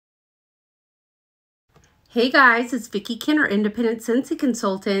Hey guys, it's Vickie Kinner, independent Scentsy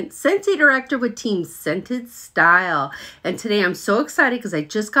consultant, Scentsy director with Team Scented Style. And today I'm so excited because I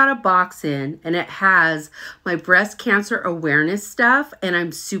just got a box in and it has my breast cancer awareness stuff and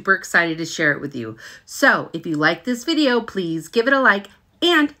I'm super excited to share it with you. So if you like this video, please give it a like.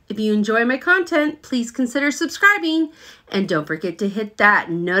 And if you enjoy my content, please consider subscribing. And don't forget to hit that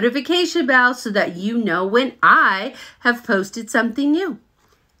notification bell so that you know when I have posted something new.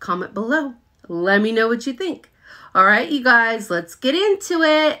 Comment below. Let me know what you think. All right, you guys, let's get into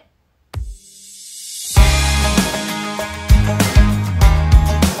it.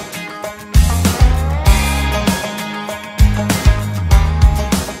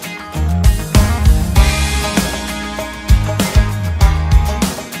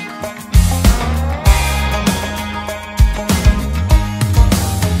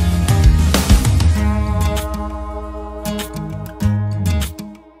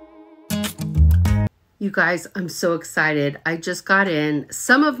 You guys, I'm so excited. I just got in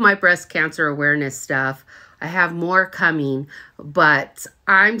some of my breast cancer awareness stuff. I have more coming, but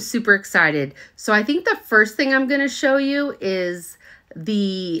I'm super excited. So I think the first thing I'm going to show you is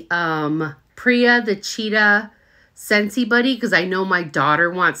the Priya the Cheetah Scentsy Buddy, because I know my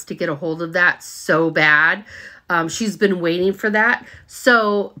daughter wants to get a hold of that so bad. She's been waiting for that.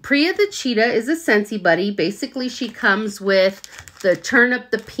 So Priya the Cheetah is a Scentsy Buddy. Basically, she comes with the Turn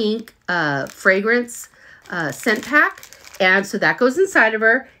Up the Pink fragrance scent pack, and so that goes inside of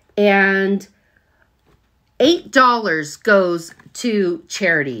her, and $8 goes to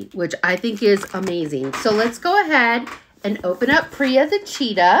charity, which I think is amazing. So let's go ahead and open up Priya the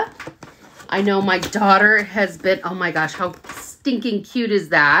Cheetah. I know my daughter has been, oh my gosh, how stinking cute is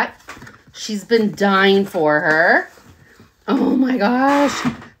that? She's been dying for her. Oh my gosh,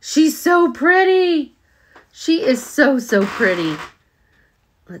 she's so pretty. She is so pretty.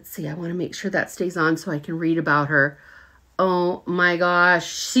 Let's see, I want to make sure that stays on so I can read about her. Oh my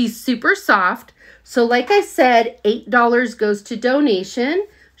gosh, she's super soft. So like I said, $8 goes to donation.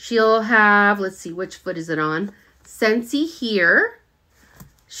 She'll have, let's see, which foot is it on? Scentsy here.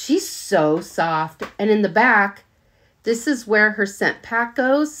 She's so soft. And in the back, this is where her scent pack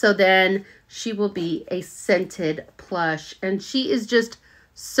goes. So then she will be a scented plush. And she is just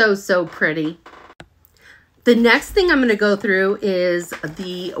so pretty. The next thing I'm going to go through is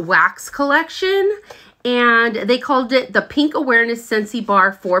the wax collection, and they called it the Pink Awareness Scentsy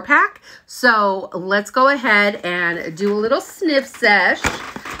Bar 4-pack. So let's go ahead and do a little sniff sesh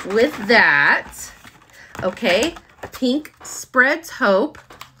with that. Okay, Pink Spreads Hope.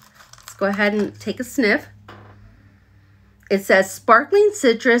 Let's go ahead and take a sniff. It says sparkling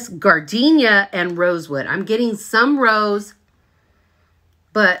citrus, gardenia, and rosewood. I'm getting some rose,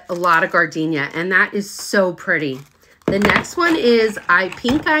 but a lot of gardenia, and that is so pretty. The next one is I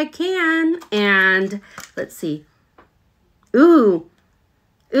Pink I Can, and let's see. Ooh,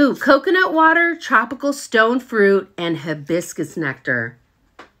 coconut water, tropical stone fruit, and hibiscus nectar.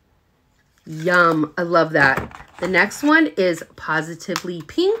 Yum, I love that. The next one is Positively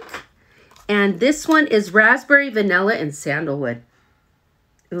Pink, and this one is raspberry, vanilla, and sandalwood.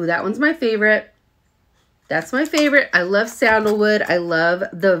 Ooh, that one's my favorite. That's my favorite. I love sandalwood. I love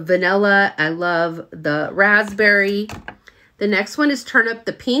the vanilla. I love the raspberry. The next one is Turn Up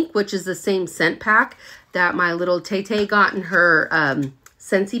the Pink, which is the same scent pack that my little Tay-Tay got in her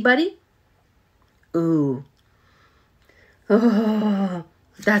Scentsy Buddy. Ooh. Oh,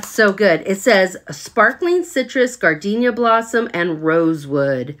 that's so good. It says sparkling citrus, gardenia blossom, and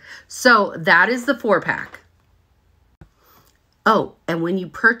rosewood. So that is the 4-pack. Oh, and when you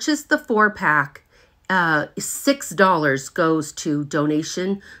purchase the 4-pack, $6 goes to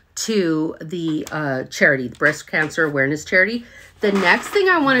donation to the charity, the Breast Cancer Awareness Charity. The next thing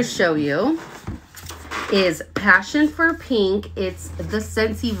I want to show you is Passion for Pink. It's the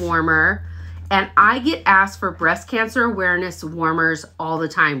Scentsy warmer, and I get asked for breast cancer awareness warmers all the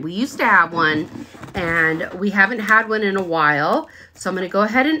time. We used to have one, and we haven't had one in a while. So I'm going to go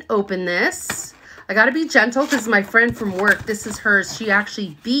ahead and open this. I got to be gentle because my friend from work, this is hers. She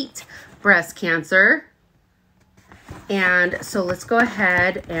actually beat breast cancer. And so let's go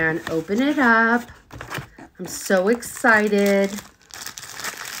ahead and open it up. I'm so excited.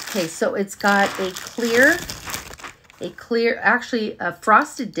 Okay, so it's got a actually a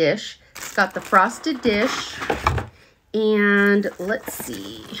frosted dish. It's got the frosted dish. And let's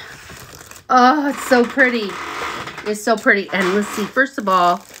see. Oh, it's so pretty. It's so pretty. And let's see, first of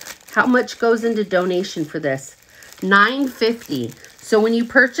all, how much goes into donation for this? $9.50. So when you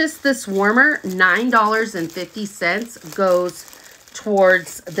purchase this warmer, $9.50 goes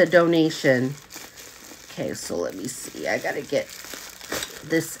towards the donation. Okay, so let me see. I got to get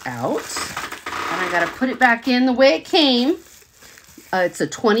this out. I I got to put it back in the way it came. It's a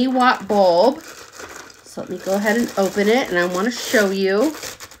 20-watt bulb. So let me go ahead and open it, and I want to show you.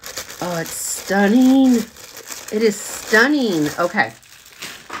 Oh, it's stunning. It is stunning. Okay.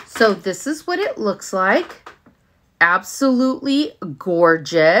 So this is what it looks like. Absolutely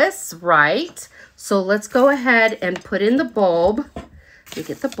gorgeous, right? So let's go ahead and put in the bulb. Let me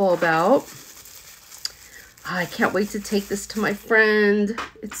get the bulb out. Oh, I can't wait to take this to my friend.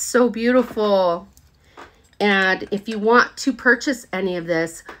 It's so beautiful. And if you want to purchase any of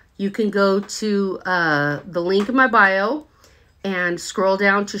this, you can go to the link in my bio and scroll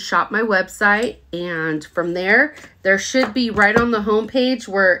down to shop my website. And from there should be right on the homepage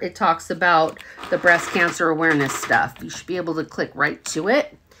where it talks about the breast cancer awareness stuff. You should be able to click right to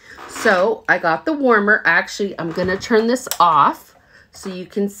it. So I got the warmer. Actually, I'm going to turn this off so you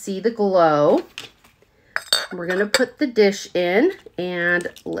can see the glow. We're going to put the dish in, and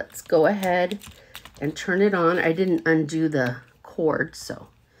let's go ahead and turn it on. I didn't undo the cord, so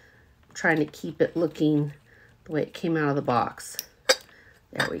I'm trying to keep it looking the way it came out of the box.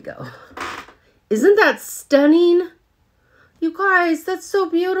 There we go. Isn't that stunning? You guys, that's so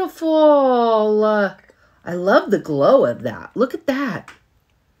beautiful. I love the glow of that. Look at that.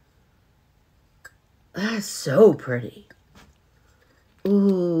 That's so pretty.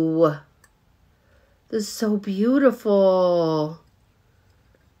 Ooh. This is so beautiful.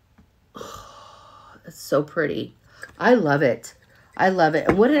 Oh, that's so pretty. I love it. I love it.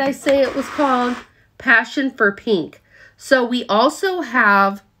 And what did I say it was called? Passion for Pink. So we also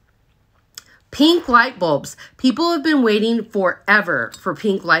have pink light bulbs. People have been waiting forever for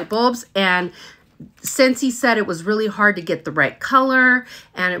pink light bulbs, and Scentsy said it was really hard to get the right color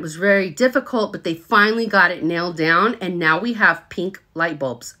and it was very difficult, but they finally got it nailed down, and now we have pink light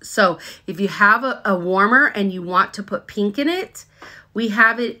bulbs. So if you have a warmer and you want to put pink in it, we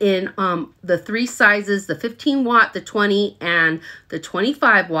have it in the 3 sizes, the 15 watt, the 20, and the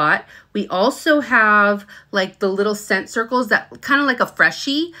 25 watt. We also have like the little scent circles that kind of like a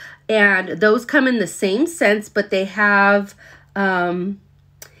freshie, and those come in the same scents, but they have,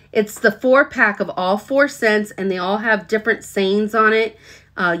 it's the 4-pack of all 4 scents, and they all have different sayings on it.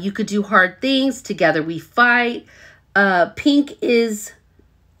 You could do Hard Things, Together We Fight. Pink is,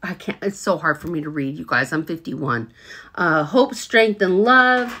 I can't, it's so hard for me to read, you guys. I'm 51. Hope, Strength, and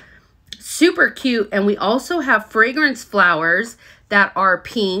Love. Super cute. And we also have fragrance flowers that are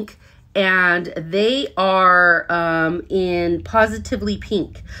pink, and they are in Positively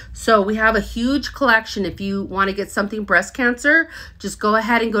Pink. So we have a huge collection. If you want to get something breast cancer, just go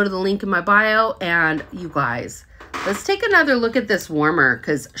ahead and go to the link in my bio. And you guys, let's take another look at this warmer,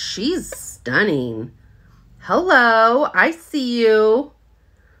 because she's stunning. Hello, I see you.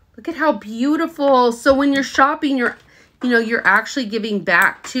 Look at how beautiful. So when you're shopping, you're actually giving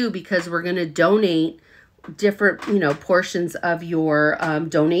back too, because we're going to donate different, portions of your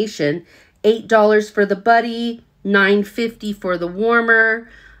donation. $8 for the buddy, $9.50 for the warmer,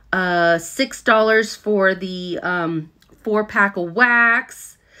 $6 for the 4-pack of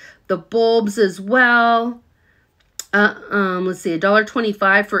wax, the bulbs as well. Let's see,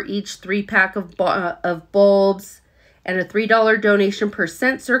 $1.25 for each 3-pack of bulbs, and a $3 donation per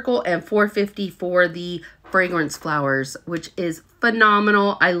scent circle, and $4.50 for the fragrance flowers, which is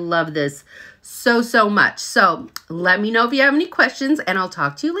phenomenal. I love this so much. So let me know if you have any questions, and I'll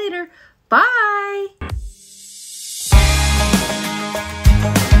talk to you later. Bye.